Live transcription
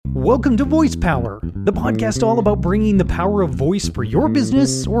Welcome to Voice Power, the podcast all about bringing the power of voice for your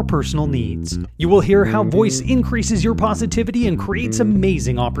business or personal needs. You will hear how voice increases your positivity and creates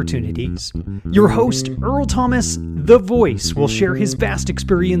amazing opportunities. Your host, Earl Thomas, The Voice, will share his vast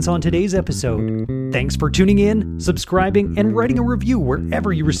experience on today's episode. Thanks for tuning in, subscribing, and writing a review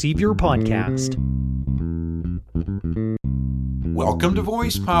wherever you receive your podcast. Welcome to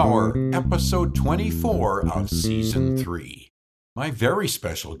Voice Power, episode 24 of season 3. My very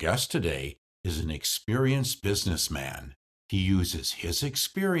special guest today is an experienced businessman. He uses his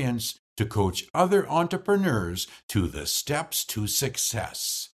experience to coach other entrepreneurs to the steps to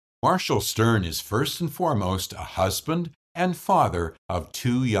success. Marshall Stern is first and foremost a husband and father of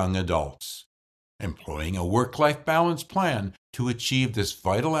 2 young adults, employing a work-life balance plan to achieve this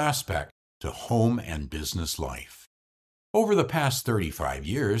vital aspect to home and business life. Over the past 35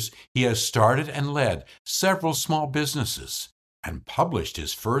 years, he has started and led several small businesses and published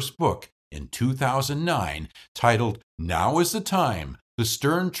his first book in 2009 titled Now is the Time, The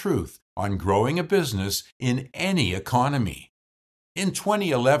Stern Truth on Growing a Business in Any Economy. In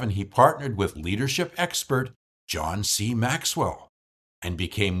 2011, he partnered with leadership expert John C. Maxwell and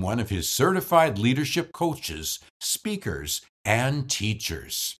became one of his certified leadership coaches, speakers, and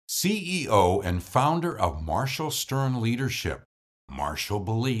teachers. CEO and founder of Marshall Stern Leadership, Marshall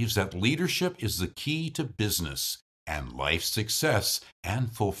believes that leadership is the key to business and life success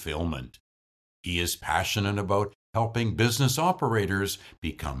and fulfillment. He is passionate about helping business operators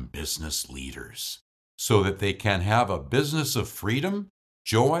become business leaders so that they can have a business of freedom,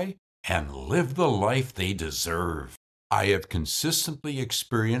 joy, and live the life they deserve. I have consistently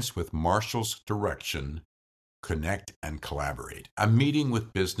experienced with Marshall's direction, connect and collaborate, a meeting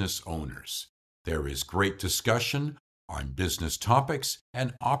with business owners. There is great discussion on business topics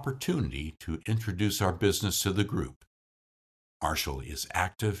and opportunity to introduce our business to the group. Marshall is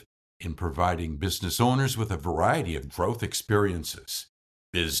active in providing business owners with a variety of growth experiences.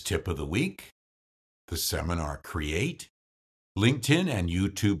 Biz Tip of the Week, the seminar Create, LinkedIn and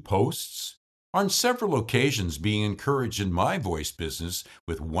YouTube posts, on several occasions being encouraged in my voice business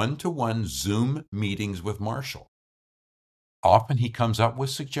with one-to-one Zoom meetings with Marshall. Often he comes up with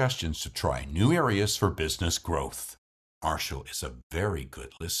suggestions to try new areas for business growth. Marshall is a very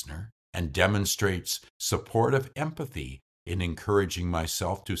good listener and demonstrates supportive empathy in encouraging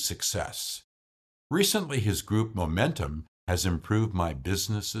myself to success. Recently, his group Momentum has improved my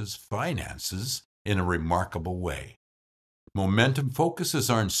business's finances in a remarkable way. Momentum focuses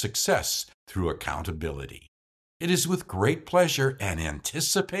on success through accountability. It is with great pleasure and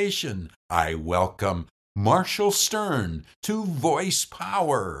anticipation I welcome Marshall Stern to Voice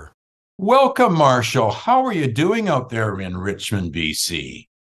Power. Welcome, Marshall. How are you doing out there in Richmond, BC?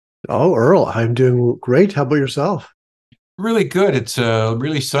 Oh, Earl, I'm doing great. How about yourself? Really good. It's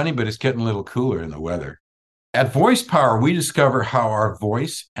really sunny, but it's getting a little cooler in the weather. At Voice Power, we discover how our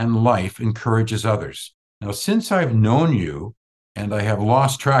voice and life encourages others. Now, since I've known you, and I have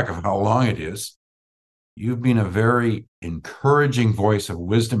lost track of how long it is, you've been a very encouraging voice of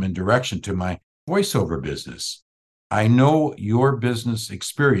wisdom and direction to my voiceover business. I know your business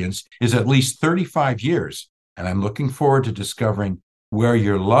experience is at least 35 years, and I'm looking forward to discovering where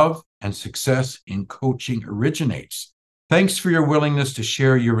your love and success in coaching originates. Thanks for your willingness to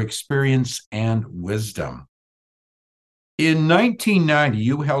share your experience and wisdom. In 1990,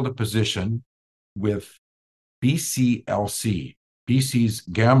 you held a position with BCLC, BC's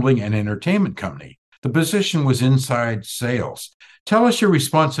Gambling and Entertainment Company. The position was inside sales. Tell us your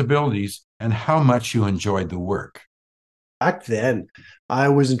responsibilities and how much you enjoyed the work. Back then, I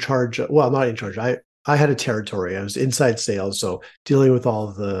was in charge. Well, not in charge. I had a territory. I was inside sales, so dealing with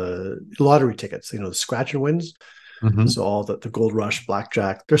all the lottery tickets, the scratch and wins. Mm-hmm. So all the Gold Rush,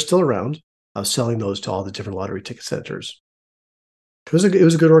 Blackjack, they're still around. I was selling those to all the different lottery ticket centers. It was a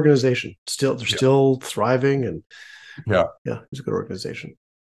good organization. They're still thriving, and it was a good organization.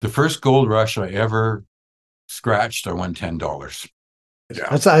 The first Gold Rush I ever scratched, I won $10. Yeah.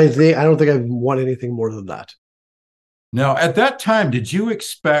 I don't think I've won anything more than that. Now, at that time, did you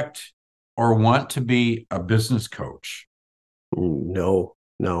expect or want to be a business coach? No,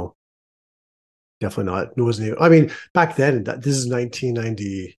 definitely not. It wasn't. I mean, back then, this is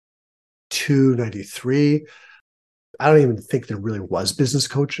 1992, 93. I don't even think there really was business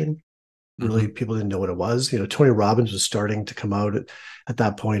coaching. Really, people didn't know what it was. Tony Robbins was starting to come out at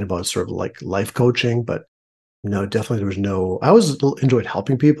that point about sort of like life coaching, but no, definitely there was no. I always enjoyed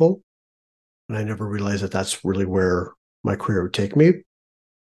helping people, and I never realized that that's really where my career would take me.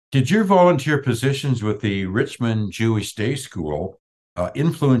 Did your volunteer positions with the Richmond Jewish Day School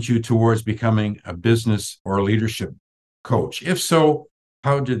influence you towards becoming a business or leadership coach? If so,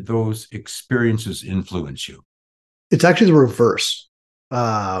 how did those experiences influence you? It's actually the reverse.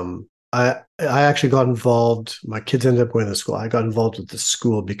 I actually got involved. My kids ended up going to school. I got involved with the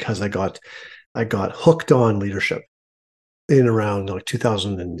school because I got hooked on leadership in around like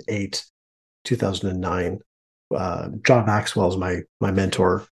 2008, 2009. John Maxwell is my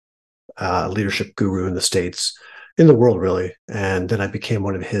mentor, leadership guru in the States, in the world really. And then I became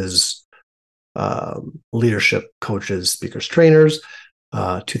one of his leadership coaches, speakers, trainers,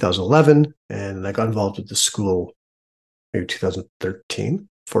 2011. And I got involved with the school maybe 2013,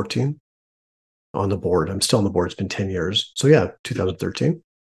 14 on the board. I'm still on the board. It's been 10 years. So yeah, 2013,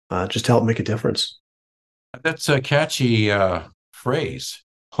 just to help make a difference. That's a catchy phrase,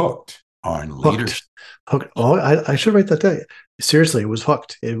 hooked on leadership. Hooked. Oh, I should write that down. Seriously, it was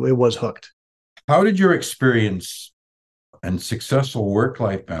hooked. It was hooked. How did your experience and successful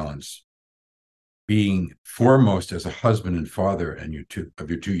work-life balance, being foremost as a husband and father and your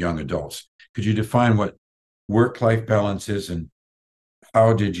two young adults, could you define what work-life balance is, and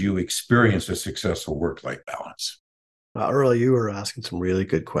how did you experience a successful work-life balance? Earl, you were asking some really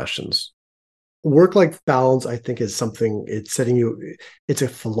good questions. Work-life balance, I think, is something, it's a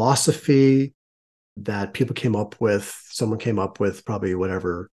philosophy that people came up with. Someone came up with probably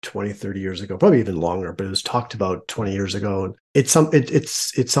 20, 30 years ago, probably even longer, but it was talked about 20 years ago. And it's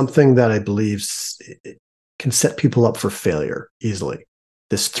something that I believe can set people up for failure easily.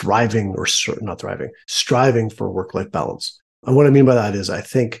 This striving for work-life balance. And what I mean by that is, I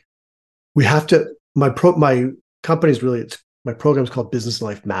think we have to, my company's really, my program is called Business and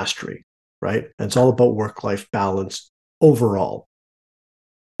Life Mastery, right? And it's all about work-life balance overall.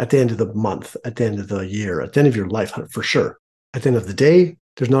 At the end of the month, at the end of the year, at the end of your life, for sure. At the end of the day,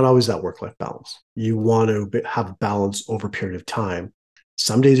 there's not always that work-life balance. You want to have balance over a period of time.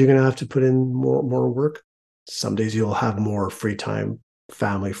 Some days you're going to have to put in more work. Some days you'll have more free time,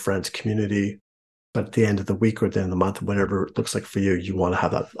 family, friends, community. But at the end of the week or at the end of the month, whatever it looks like for you, you want to have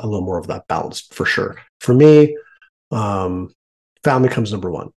that a little more of that balance for sure. For me, family comes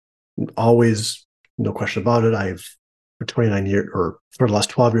number one. Always, no question about it. For 29 years, or for the last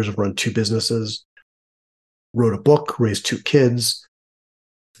 12 years, I've run 2 businesses, wrote a book, raised 2 kids.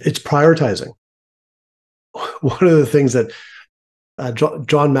 It's prioritizing. One of the things that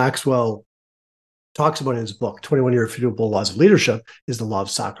John Maxwell talks about in his book, 21 Irrefutable Laws of Leadership, is the law of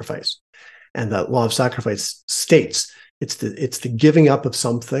sacrifice. And that law of sacrifice states it's the giving up of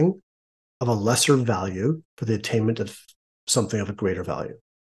something of a lesser value for the attainment of something of a greater value.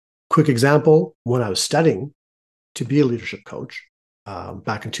 Quick example, when I was studying to be a leadership coach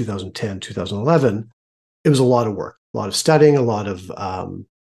back in 2010, 2011, it was a lot of work, a lot of studying, a lot of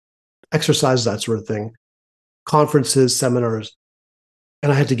exercises, that sort of thing, conferences, seminars,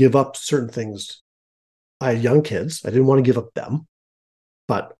 and I had to give up certain things. I had young kids. I didn't want to give up them,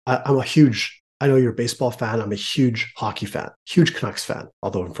 but I know you're a baseball fan. I'm a huge hockey fan, huge Canucks fan,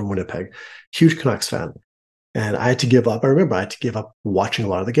 although I'm from Winnipeg, huge Canucks fan. And I had to give up. I remember I had to give up watching a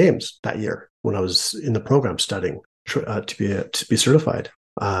lot of the games that year when I was in the program studying to be certified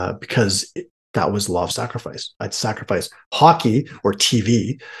because that was the law of sacrifice. I'd sacrifice hockey or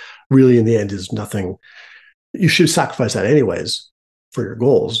TV. Really, in the end, is nothing. You should sacrifice that anyways for your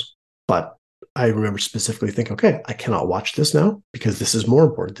goals. But I remember specifically thinking, okay, I cannot watch this now because this is more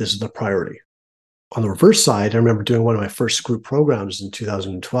important. This is the priority. On the reverse side, I remember doing one of my first group programs in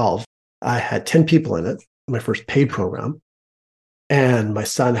 2012. I had 10 people in it, my first paid program, and my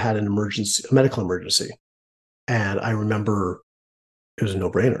son had a medical emergency. And I remember it was a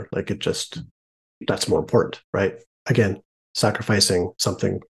no-brainer. That's more important, right? Again, sacrificing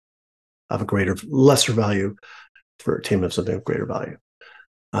something of a lesser value for attainment of something of greater value.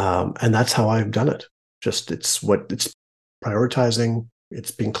 And that's how I've done it. It's prioritizing.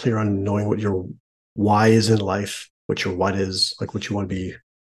 It's being clear on knowing what your why is in life, what your what is, like what you want to be,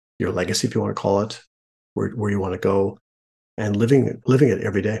 your legacy, if you want to call it, where you want to go, and living it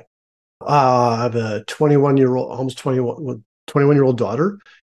every day. I have a 21-year-old daughter,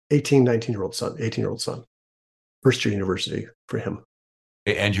 19-year-old son, first year university for him.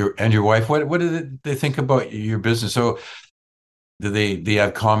 And your wife, what do they think about your business? So do they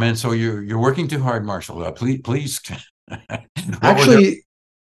have comments? Oh, you're working too hard, Marshall. Please. Actually,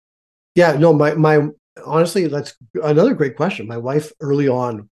 yeah, no, my honestly, that's another great question. My wife early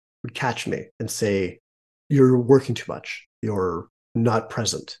on would catch me and say, "You're working too much. You're not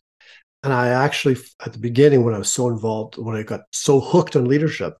present." And I actually, at the beginning, when I was so involved, when I got so hooked on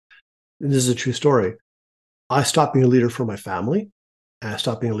leadership, and this is a true story, I stopped being a leader for my family and I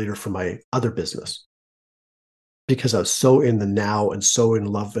stopped being a leader for my other business because I was so in the now and so in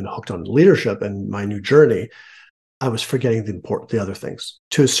love and hooked on leadership and my new journey. I was forgetting the other things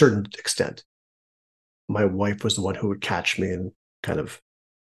to a certain extent. My wife was the one who would catch me and kind of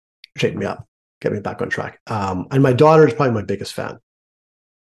shake me up, get me back on track. And my daughter is probably my biggest fan.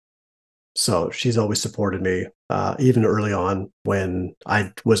 So she's always supported me, even early on when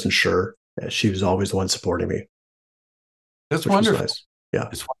I wasn't sure. She was always the one supporting me. That's wonderful. Nice. Yeah,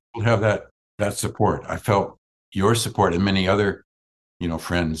 it's wonderful to have that support. I felt your support and many other,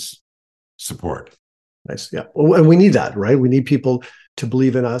 friends' support. Nice. Yeah, and we need that, right? We need people to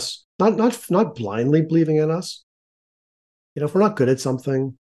believe in us, not blindly believing in us. If we're not good at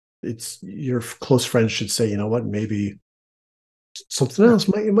something, it's your close friends should say, you know what, maybe something else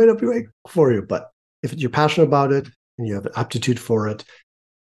might not be right for you. But if you're passionate about it and you have an aptitude for it,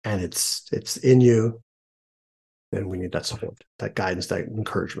 and it's in you, then we need that support, that guidance, that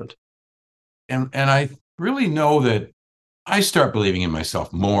encouragement. And I really know that I start believing in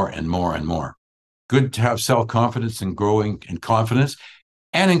myself more and more and more. Good to have self-confidence and growing in confidence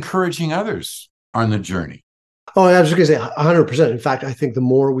and encouraging others on the journey. Oh, I was just going to say 100%. In fact, I think the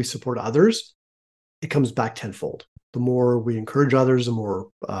more we support others, it comes back tenfold. The more we encourage others, the more,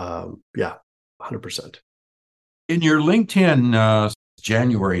 100%. In your LinkedIn,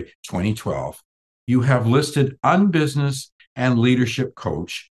 January 2012, you have listed unbusiness and leadership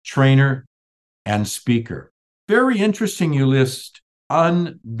coach, trainer, and speaker. Very interesting you list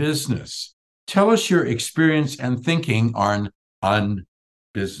unbusiness. Tell us your experience and thinking on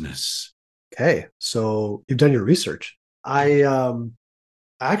unbusiness. Okay, so you've done your research. I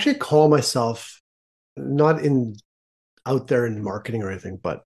actually call myself not out there in marketing or anything,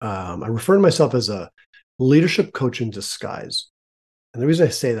 but I refer to myself as a leadership coach in disguise. And the reason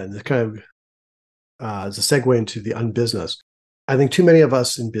I say that, and this kind of is a segue into the unbusiness. I think too many of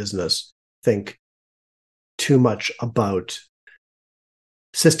us in business think too much about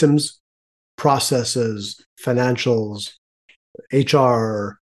systems, processes, financials,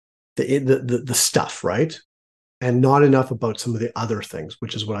 HR, the stuff, right? And not enough about some of the other things,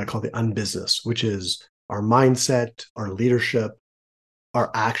 which is what I call the unbusiness, which is our mindset, our leadership, our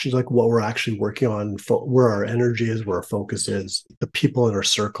actions, like what we're actually working on, where our energy is, where our focus is, the people in our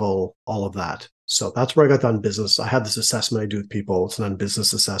circle, all of that. So that's where I got the unbusiness. I have this assessment I do with people. It's an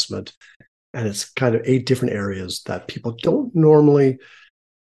unbusiness assessment. And it's kind of 8 different areas that people don't normally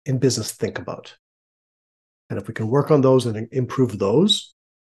in business think about. And if we can work on those and improve those,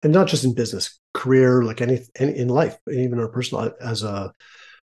 and not just in business, career, like any in life, even our personal, as a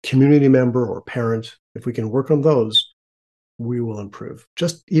community member or parent, if we can work on those, we will improve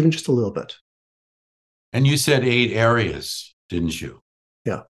just a little bit. And you said 8 areas, didn't you?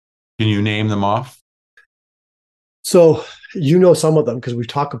 Yeah. Can you name them off? So some of them because we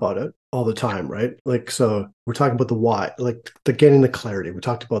talk about it all the time, right? Like, so we're talking about the why, like getting the clarity. We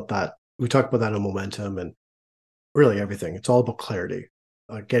talked about that. We talked about that in momentum and really everything. It's all about clarity,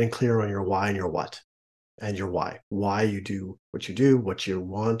 getting clear on your why and your what, and your why. Why you do, what you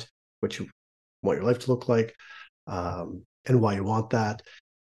want, what you want your life to look like, and why you want that.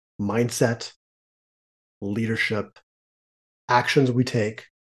 Mindset, leadership, actions we take,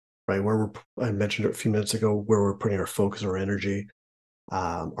 right? I mentioned it a few minutes ago, where we're putting our focus, our energy,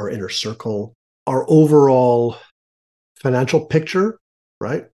 our inner circle, our overall financial picture,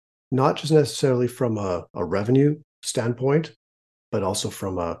 right? Not just necessarily from a revenue standpoint, but also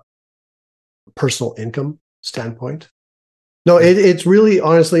from a personal income standpoint. No, it's really,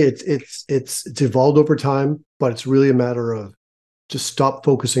 honestly, it's evolved over time, but it's really a matter of just stop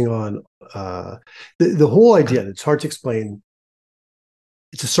focusing on the whole idea. It's hard to explain.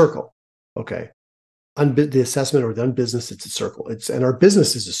 It's a circle, okay? The assessment or the unbusiness, it's a circle. And our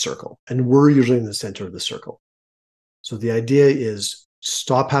business is a circle, and we're usually in the center of the circle. So the idea is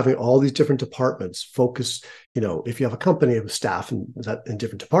stop having all these different departments. Focus, if you have a company of staff in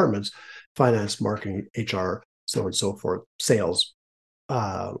different departments, finance, marketing, HR, so on and so forth, sales,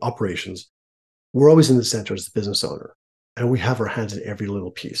 operations, we're always in the center as the business owner, and we have our hands in every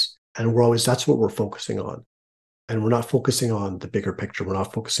little piece. And that's what we're focusing on. And we're not focusing on the bigger picture. We're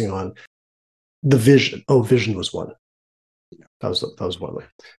not focusing on the vision. Oh, vision was one. That was one way.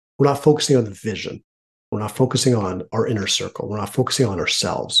 We're not focusing on the vision. We're not focusing on our inner circle. We're not focusing on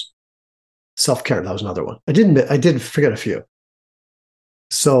ourselves. Self-care, that was another one. I did forget a few.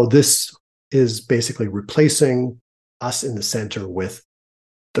 So this is basically replacing us in the center with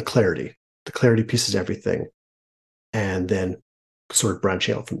the clarity. The clarity piece is everything. And then sort of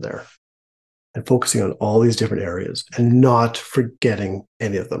branching out from there and focusing on all these different areas and not forgetting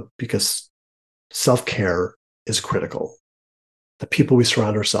any of them, because self-care is critical. The people we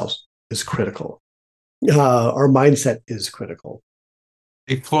surround ourselves is critical. Our mindset is critical.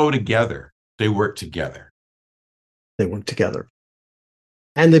 They flow together. They work together. They work together.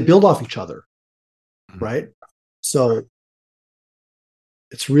 And they build off each other, right? So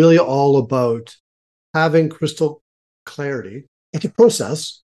it's really all about having crystal clarity into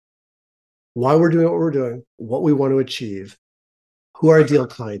process, why we're doing what we're doing, what we want to achieve, who our ideal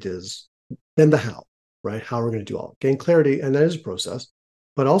client is, then the how, right? How we're going to do all. Gain clarity, and that is a process,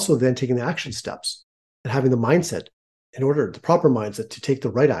 but also then taking the action steps and having the mindset the proper mindset to take the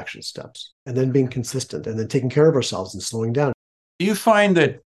right action steps, and then being consistent, and then taking care of ourselves and slowing down. Do you find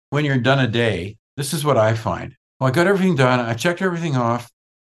that when you're done a day, this is what I find. Well, I got everything done. I checked everything off.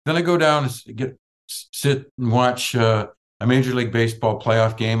 Then I go down and sit and watch a Major League Baseball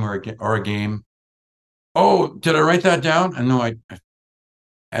playoff game or a game. Oh, did I write that down? And no,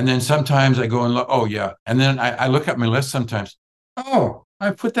 and then sometimes I go and look, oh yeah. And then I look at my list sometimes. Oh,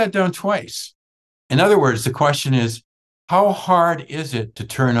 I put that down twice. In other words, the question is, how hard is it to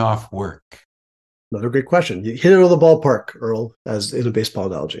turn off work? Another great question. You hit it on the ballpark, Earl, as in a baseball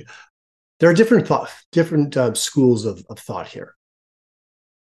analogy. There are different schools of thought here.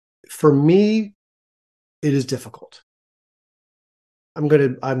 For me, it is difficult. I'm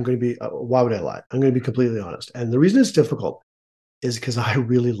going to be, why would I lie? I'm going to be completely honest. And the reason it's difficult is because I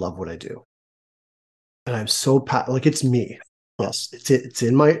really love what I do. And I'm so, like, it's me. Yes, it's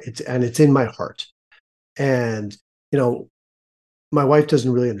in my heart. And, my wife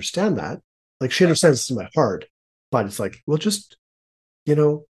doesn't really understand that. Like, she understands it's in my heart, but it's like, well, just,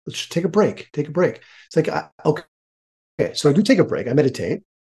 let's just take a break. It's like, okay. So I do take a break. I meditate.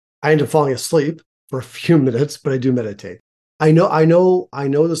 I end up falling asleep for a few minutes, but I do meditate. I know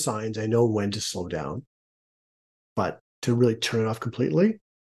the signs. I know when to slow down, but to really turn it off completely,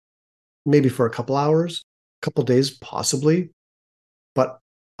 maybe for a couple hours, a couple days, possibly. But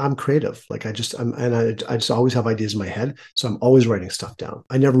I'm creative. Like, I just always have ideas in my head. So I'm always writing stuff down.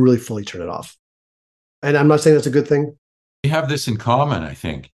 I never really fully turn it off. And I'm not saying that's a good thing. We have this in common, I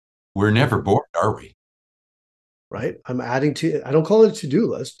think. We're never bored, are we? Right. I don't call it a to-do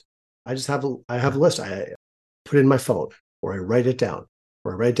list. I have a list. I put it in my phone, or I write it down,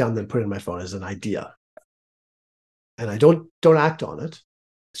 then put it in my phone as an idea. And I don't act on it.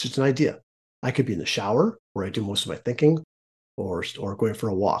 It's just an idea. I could be in the shower where I do most of my thinking, or going for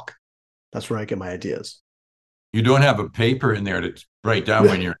a walk. That's where I get my ideas. You don't have a paper in there to write down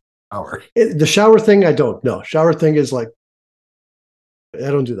when you're in the shower. The shower thing, I don't. No, shower thing is like, I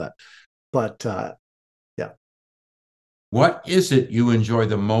don't do that. But yeah. What is it you enjoy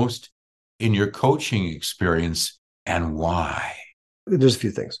the most in your coaching experience, and why? There's a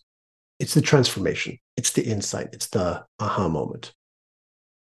few things. It's the transformation. It's the insight. It's the aha moment,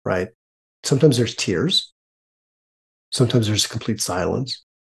 right? Sometimes there's tears. Sometimes there's complete silence.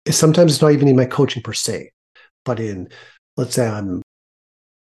 Sometimes it's not even in my coaching per se, but let's say I'm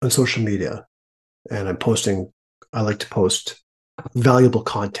on social media and I like to post valuable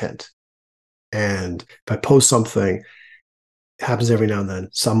content. And if I post something, it happens every now and then,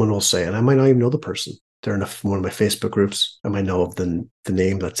 someone will say, and I might not even know the person. They're in one of my Facebook groups. I might know of the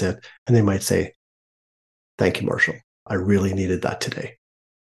name, that's it. And they might say, thank you, Marshall. I really needed that today.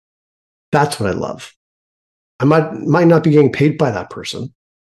 That's what I love. I might not be getting paid by that person.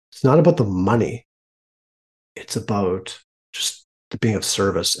 It's not about the money. It's about just being of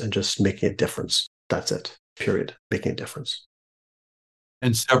service and just making a difference. That's it. Period. Making a difference.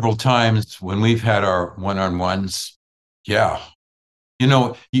 And several times when we've had our one-on-ones, yeah,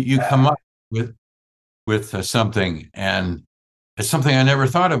 you come up with something, and it's something I never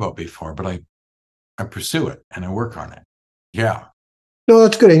thought about before, but I pursue it and I work on it. Yeah. No,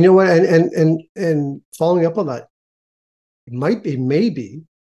 that's good. And you know what? And following up on that, it may be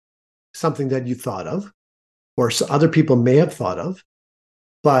something that you thought of, or other people may have thought of,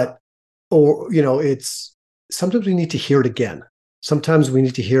 it's sometimes we need to hear it again. Sometimes we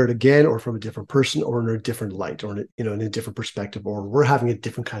need to hear it again, or from a different person, or in a different light, or in a different perspective, or we're having a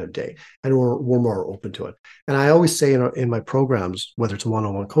different kind of day, and we're more open to it. And I always say in my programs, whether it's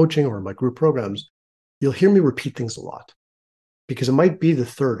one-on-one coaching or in my group programs, you'll hear me repeat things a lot, because it might be the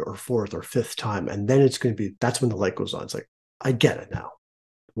third or fourth or fifth time, and then that's when the light goes on. It's like, I get it now.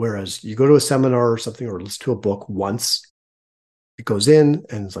 Whereas you go to a seminar or something, or listen to a book once, it goes in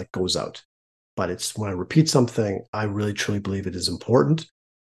and it's like goes out. But it's when I repeat something, I really truly believe it is important.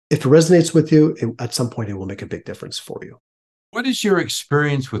 If it resonates with you, at some point it will make a big difference for you. What is your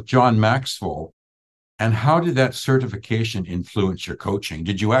experience with John Maxwell, and how did that certification influence your coaching?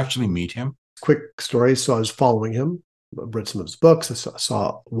 Did you actually meet him? Quick story. So I was following him, read some of his books,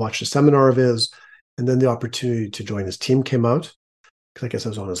 watched a seminar of his, and then the opportunity to join his team came out, because I guess I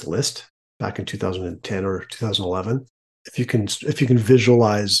was on his list back in 2010 or 2011. If you can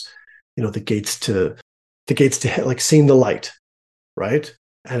visualize, the gates to the gates to hit, like seeing the light, right?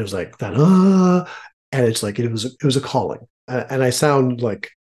 And it was like that, and it's like it was a calling. And I sound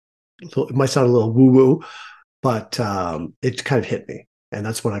like it might sound a little woo woo, but it kind of hit me, and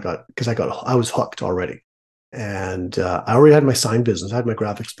that's when I was hooked already, and I already had my sign business. I had my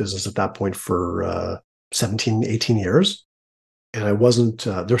graphics business at that point for 17, 18 years, and I wasn't.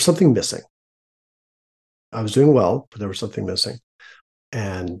 There was something missing. I was doing well, but there was something missing,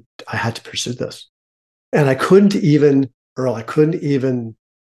 and I had to pursue this. And I couldn't even, Earl, put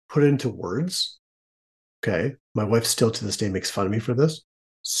it into words. Okay. My wife still to this day makes fun of me for this.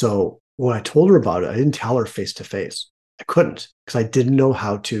 So when I told her about it, I didn't tell her face to face. I couldn't, because I didn't know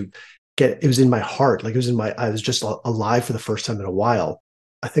how to it was in my heart. Like I was just alive for the first time in a while.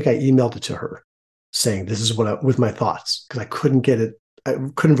 I think I emailed it to her saying, this is with my thoughts, because I couldn't get it. I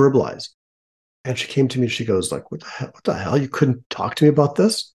couldn't verbalize. And she came to me and she goes like, what the hell? You couldn't talk to me about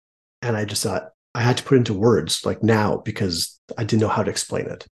this? And I just thought I had to put it into words like now, because I didn't know how to explain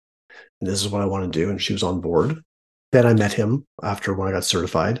it. And this is what I want to do. And she was on board. Then I met him after when I got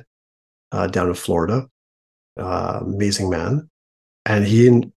certified down in Florida. Amazing man. And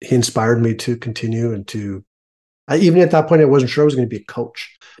he inspired me to continue and even at that point, I wasn't sure I was going to be a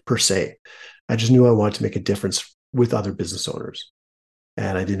coach per se. I just knew I wanted to make a difference with other business owners.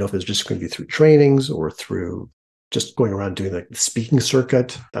 And I didn't know if it was just going to be through trainings or through just going around doing like the speaking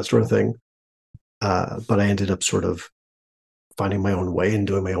circuit, that sort of thing. But I ended up sort of finding my own way and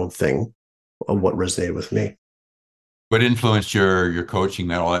doing my own thing on what resonated with me. What influenced your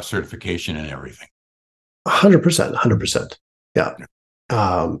coaching, all that certification and everything? 100%. Yeah.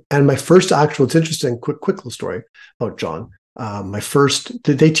 And my first it's interesting, quick little story about John.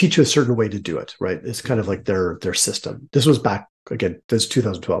 They teach you a certain way to do it, right? It's kind of like their system. This was back, again, this is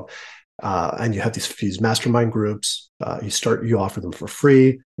 2012. And you have these mastermind groups. You offer them for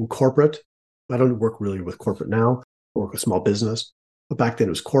free in corporate. I don't work really with corporate now. I work with small business. But back then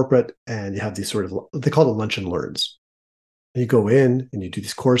it was corporate, and you have these sort of, they call it lunch and learns. And you go in and you do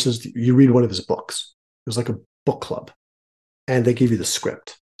these courses. You read one of his books. It was like a book club. And they give you the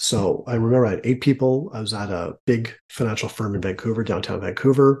script. So I remember I had 8 people. I was at a big financial firm in Vancouver, downtown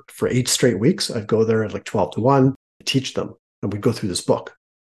Vancouver, for 8 straight weeks. I'd go there at like 12 to 1, teach them, and we'd go through this book.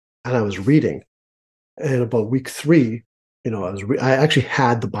 And I was reading. And about week 3, I actually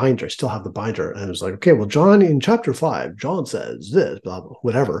had the binder. I still have the binder. And it was like, okay, well, John, in chapter 5, John says this, blah, blah,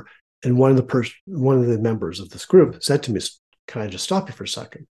 whatever. And one of the members of this group said to me, can I just stop you for a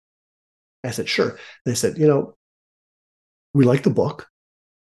second? I said, sure. They said, we like the book.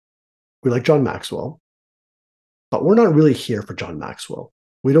 We like John Maxwell, but we're not really here for John Maxwell.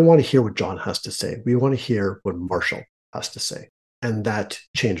 We don't want to hear what John has to say. We want to hear what Marshall has to say. And that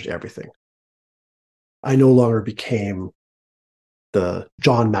changed everything. I no longer became the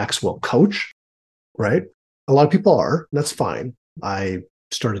John Maxwell coach, right? A lot of people are, and that's fine. I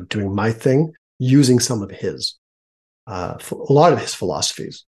started doing my thing using some of his, a lot of his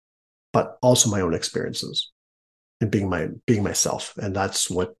philosophies, but also my own experiences. And being myself. And that's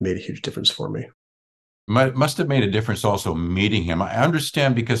what made a huge difference for me. Must have made a difference also meeting him. I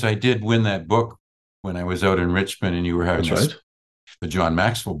understand, because I did win that book when I was out in Richmond, and you were having the John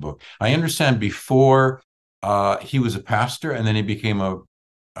Maxwell book. I understand before he was a pastor, and then he became an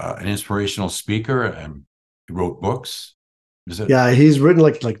inspirational speaker and he wrote books. Yeah, he's written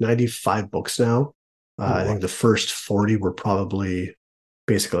like 95 books now. I think the first 40 were probably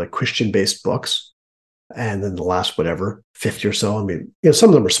basically like Christian-based books. And then the last, 50 or so. I mean, some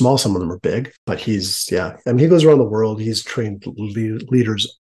of them are small, some of them are big, but he goes around the world. He's trained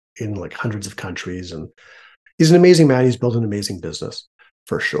leaders in like hundreds of countries, and he's an amazing man. He's built an amazing business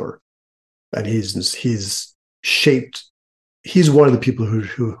for sure. And he's one of the people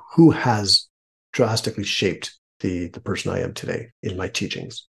who has drastically shaped the person I am today in my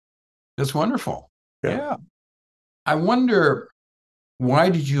teachings. That's wonderful. Yeah. I wonder, why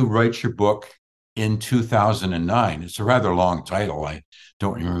did you write your book in 2009? It's a rather long title. I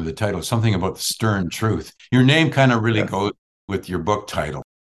don't remember the title. Something about the stern truth. Your name kind of really goes with your book title.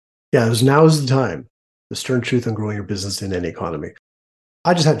 Yeah, it was Now is the Time. The Stern Truth on Growing Your Business in Any Economy.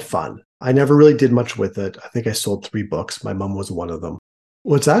 I just had fun. I never really did much with it. I think I sold 3 books. My mom was one of them.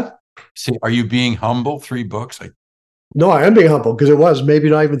 What's that? See, are you being humble? 3 books? No, I am being humble, because it was maybe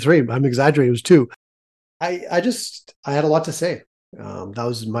not even 3. I'm exaggerating. It was 2. I had a lot to say. That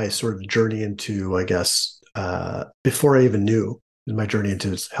was my sort of journey into, I guess, before I even knew, my journey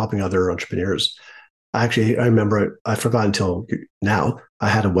into helping other entrepreneurs. I remember, I forgot until now, I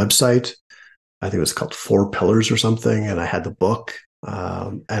had a website. I think it was called 4 Pillars or something. And I had the book.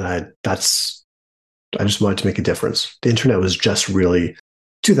 And I just wanted to make a difference. The internet was just really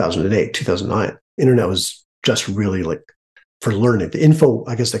 2008, 2009. internet was just really like for learning. The info,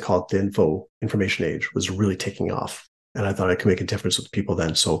 I guess they call it the information age, was really taking off. And I thought I could make a difference with people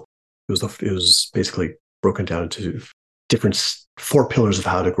then. So it was basically broken down into different 4 pillars of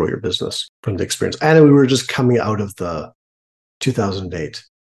how to grow your business from the experience. And we were just coming out of the 2008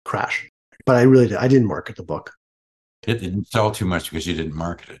 crash. But I didn't market the book. It didn't sell too much because you didn't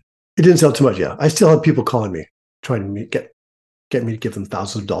market it. It didn't sell too much, yeah. I still have people calling me, trying to get me to give them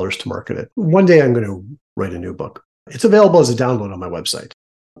thousands of dollars to market it. One day I'm going to write a new book. It's available as a download on my website.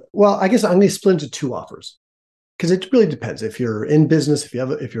 Well, I guess I'm going to split into 2 offers because it really depends. If you're in business, if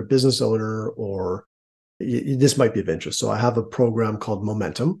you're a business owner, or this might be of interest. So I have a program called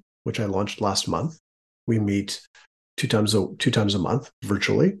Momentum, which I launched last month. We meet two times a month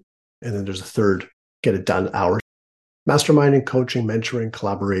virtually. And then there's a third get it done hour. Masterminding, coaching, mentoring,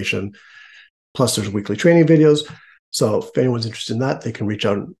 collaboration. Plus there's weekly training videos. So if anyone's interested in that, they can reach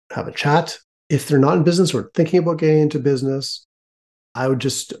out and have a chat. If they're not in business or thinking about getting into business, I would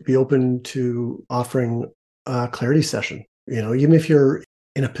just be open to offering a clarity session. Even if you're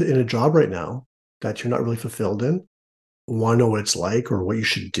in a job right now that you're not really fulfilled in, want to know what it's like or what you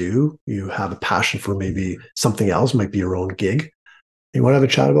should do, you have a passion for maybe something else, might be your own gig, you want to have a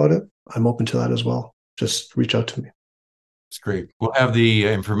chat about it, I'm open to that as well. Just reach out to me. It's great. We'll have the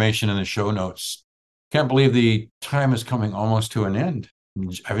information in the show notes. Can't believe the time is coming almost to an end.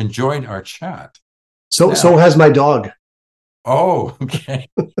 I've enjoyed our chat. So has my dog. Oh, okay.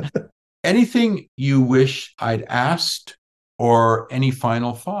 Anything you wish I'd asked or any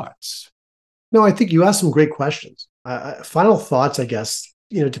final thoughts? No, I think you asked some great questions. Final thoughts, I guess,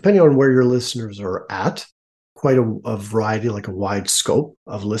 depending on where your listeners are at, quite a variety, like a wide scope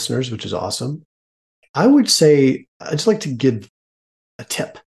of listeners, which is awesome. I would say I'd just like to give a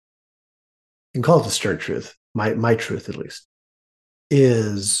tip. You can call it the stern truth. My truth, at least,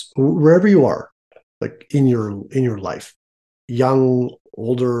 is wherever you are, like in your life, young,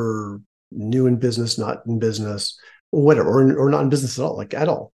 older, new in business, not in business, whatever, or not in business at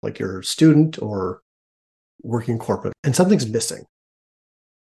all, like you're a student or working corporate, and something's missing,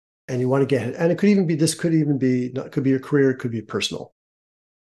 and you want to get it. And it could even be your career, it could be personal.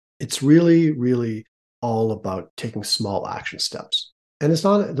 It's really, really all about taking small action steps. And it's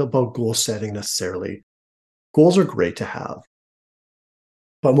not about goal setting necessarily. Goals are great to have,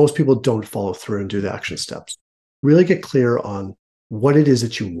 but most people don't follow through and do the action steps. Really get clear on what it is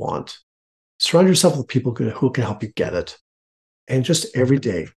that you want. Surround yourself with people who can help you get it. And just every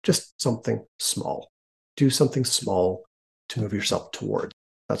day, just something small. Do something small to move yourself toward.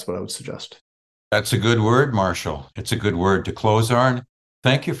 That's what I would suggest. That's a good word, Marshall. It's a good word to close on.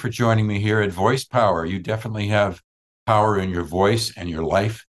 Thank you for joining me here at Voice Power. You definitely have power in your voice and your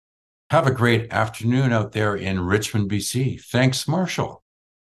life. Have a great afternoon out there in Richmond, BC. Thanks, Marshall.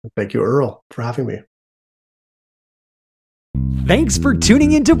 Thank you, Earl, for having me. Thanks for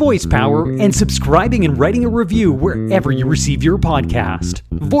tuning into Voice Power and subscribing and writing a review wherever you receive your podcast.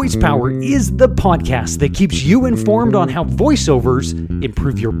 Voice Power is the podcast that keeps you informed on how voiceovers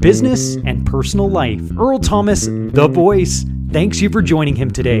improve your business and personal life. Earl Thomas, The Voice, thanks you for joining him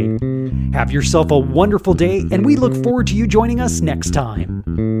today. Have yourself a wonderful day, and we look forward to you joining us next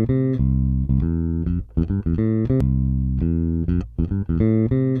time.